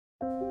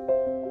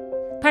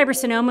Piper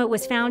Sonoma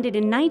was founded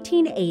in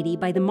 1980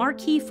 by the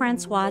Marquis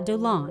Francois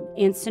Dolan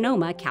in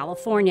Sonoma,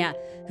 California,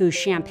 whose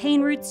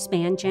champagne roots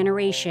span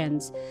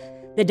generations.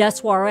 The de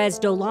Suarez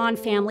Dolan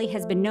family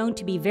has been known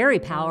to be very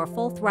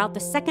powerful throughout the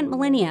second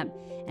millennium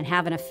and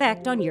have an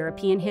effect on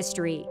European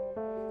history.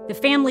 The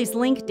family's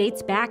link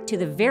dates back to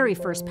the very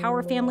first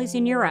power families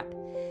in Europe.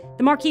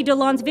 The Marquis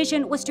Dolan's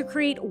vision was to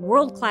create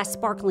world-class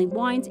sparkling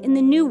wines in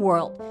the New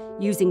World,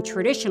 using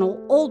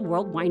traditional Old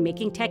World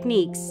winemaking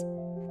techniques.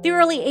 The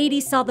early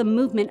 80s saw the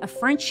movement of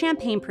French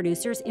champagne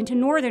producers into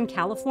Northern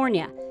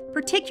California,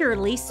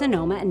 particularly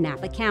Sonoma and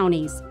Napa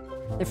counties.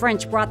 The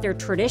French brought their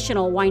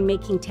traditional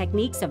winemaking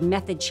techniques of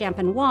method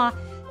champenois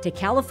to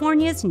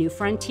California's new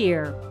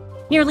frontier.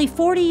 Nearly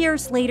 40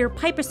 years later,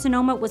 Piper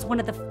Sonoma was one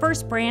of the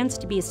first brands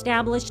to be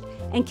established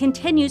and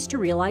continues to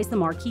realize the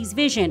Marquis'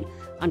 vision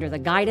under the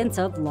guidance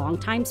of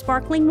longtime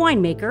sparkling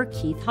winemaker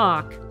Keith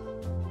Hock.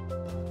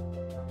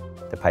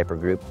 The Piper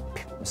Group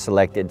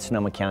selected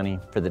Sonoma County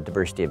for the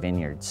diversity of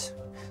vineyards.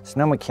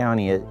 Sonoma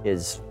County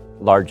is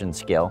large in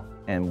scale,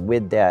 and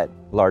with that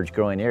large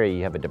growing area,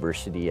 you have a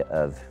diversity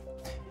of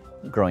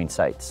growing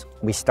sites.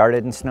 We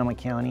started in Sonoma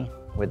County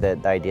with the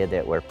idea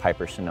that we're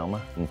Piper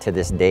Sonoma, and to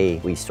this day,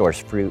 we source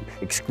fruit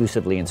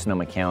exclusively in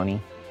Sonoma County.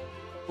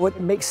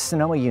 What makes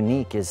Sonoma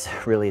unique is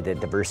really the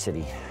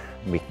diversity.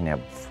 We can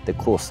have the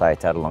cool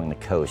sites out along the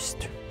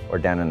coast or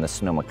down in the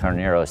Sonoma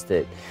Carneros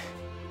that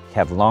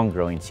have long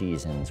growing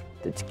seasons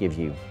that give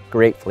you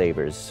great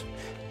flavors,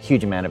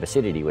 huge amount of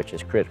acidity, which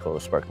is critical to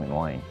sparkling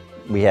wine.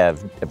 We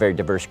have a very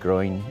diverse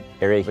growing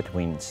area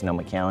between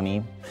Sonoma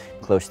County,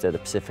 close to the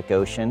Pacific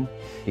Ocean.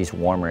 These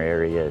warmer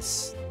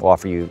areas will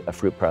offer you a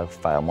fruit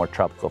profile, more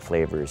tropical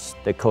flavors.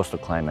 The coastal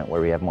climate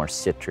where we have more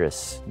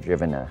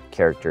citrus-driven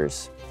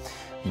characters.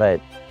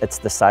 But it's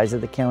the size of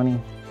the county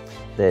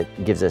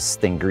that gives us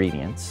the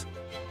ingredients.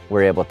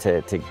 We're able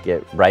to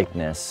get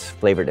ripeness,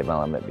 flavor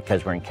development.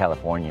 Because we're in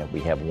California, we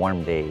have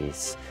warm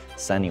days,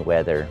 sunny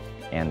weather,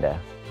 and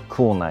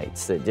cool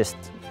nights that just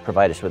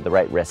provide us with the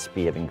right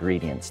recipe of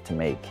ingredients to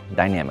make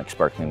dynamic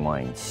sparkling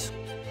wines.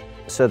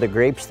 So the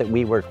grapes that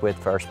we work with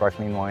for our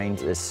sparkling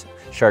wines is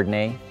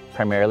Chardonnay,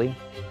 primarily,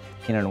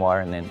 Pinot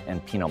Noir,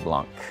 and Pinot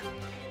Blanc.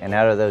 And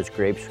out of those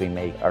grapes, we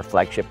make our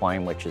flagship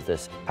wine, which is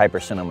this Piper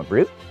Sonoma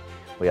Brut.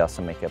 We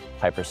also make a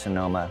Piper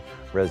Sonoma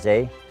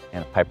Rosé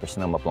and a Piper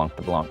Sonoma Blanc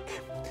de Blanc.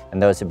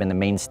 And those have been the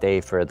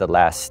mainstay for the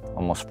last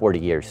almost 40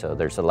 years. So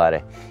there's a lot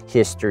of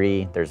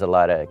history, there's a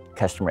lot of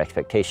customer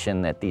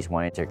expectation that these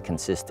wines are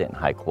consistent and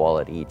high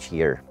quality each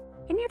year.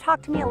 Can you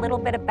talk to me a little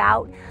bit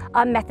about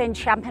method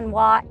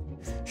champenois?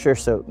 Sure,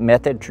 so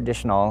method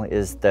traditional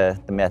is the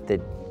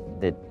method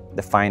that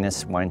the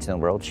finest wines in the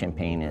world,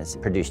 champagne, is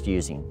produced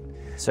using.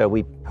 So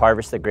we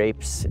harvest the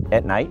grapes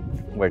at night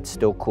where it's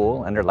still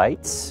cool under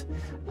lights,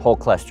 whole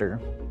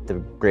cluster. The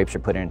grapes are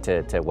put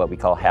into what we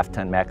call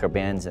half-ton macro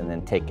bins and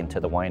then taken to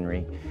the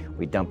winery.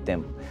 We dump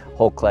them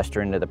whole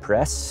cluster into the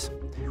press.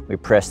 We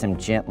press them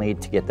gently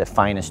to get the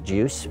finest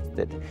juice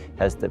that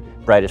has the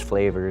brightest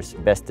flavors,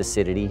 best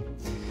acidity.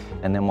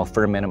 And then we'll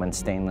ferment them in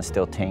stainless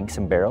steel tanks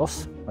and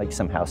barrels, like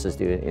some houses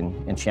do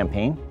in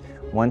Champagne.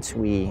 Once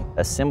we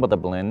assemble the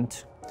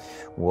blend,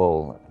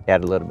 we'll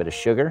add a little bit of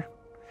sugar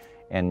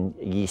and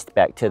yeast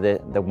back to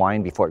the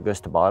wine before it goes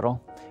to bottle.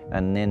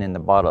 And then in the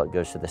bottle, it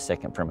goes to the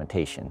second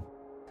fermentation.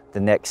 The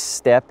next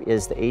step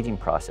is the aging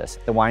process.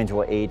 The wines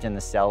will age in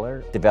the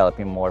cellar,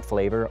 developing more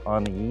flavor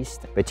on the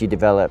yeast, but you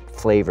develop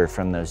flavor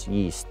from those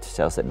yeast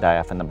cells that die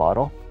off in the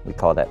bottle. We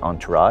call that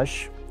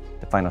entourage.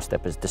 The final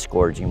step is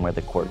disgorging, where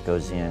the cork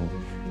goes in,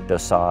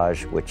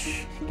 dosage,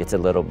 which gets a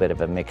little bit of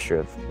a mixture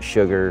of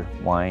sugar,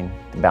 wine,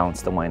 to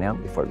balance the wine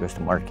out before it goes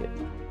to market.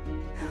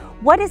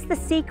 What is the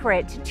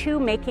secret to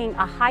making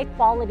a high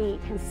quality,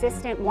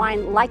 consistent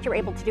wine like you're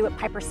able to do at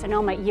Piper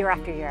Sonoma year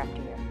after year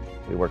after year?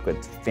 We work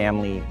with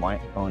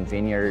family-owned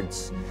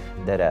vineyards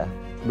that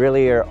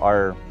really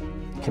are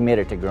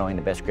committed to growing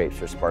the best grapes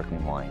for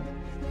sparkling wine.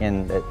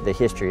 In the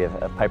history of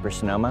Piper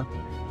Sonoma,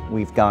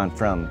 we've gone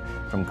from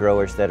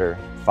growers that are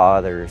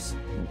fathers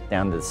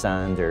down to the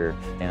sons or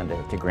down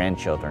to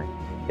grandchildren.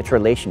 It's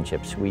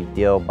relationships. We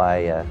deal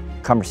by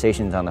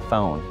conversations on the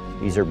phone.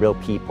 These are real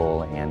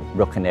people and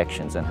real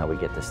connections on how we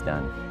get this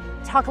done.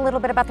 Talk a little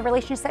bit about the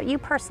relationships that you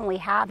personally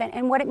have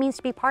and what it means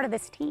to be part of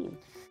this team.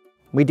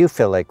 We do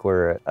feel like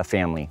we're a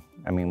family.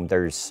 I mean,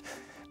 there's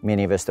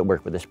many of us that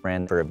work with this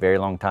brand for a very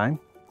long time.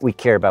 We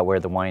care about where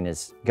the wine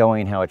is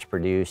going, how it's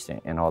produced,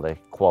 and all the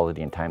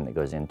quality and time that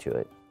goes into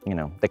it. You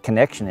know, the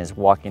connection is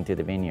walking through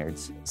the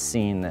vineyards,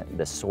 seeing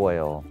the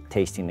soil,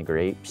 tasting the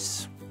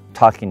grapes,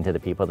 talking to the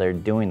people that are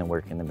doing the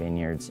work in the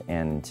vineyards,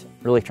 and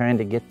really trying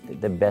to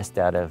get the best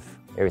out of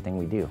everything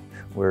we do.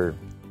 We're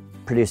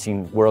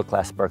producing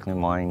world-class sparkling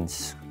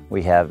wines.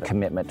 We have a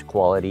commitment to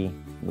quality.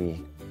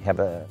 We have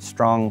a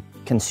strong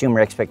consumer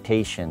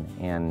expectation,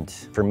 and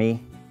for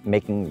me,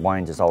 making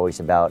wines is always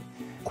about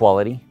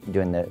quality,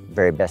 doing the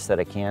very best that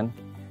I can.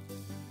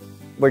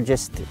 We're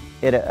just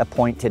at a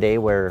point today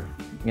where,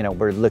 you know,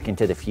 we're looking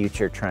to the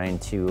future, trying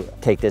to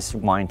take this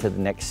wine to the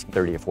next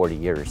 30 or 40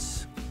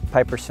 years.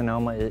 Piper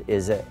Sonoma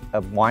is a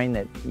wine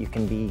that you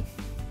can be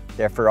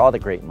They're for all the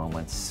great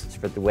moments,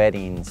 for the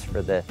weddings,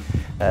 for the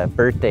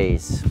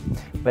birthdays,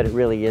 but it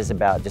really is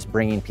about just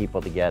bringing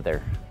people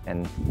together,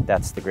 and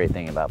that's the great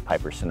thing about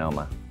Piper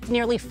Sonoma.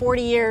 Nearly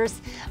 40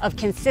 years of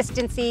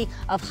consistency,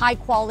 of high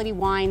quality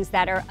wines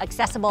that are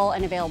accessible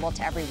and available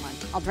to everyone.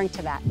 I'll drink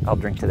to that. I'll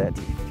drink to that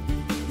too.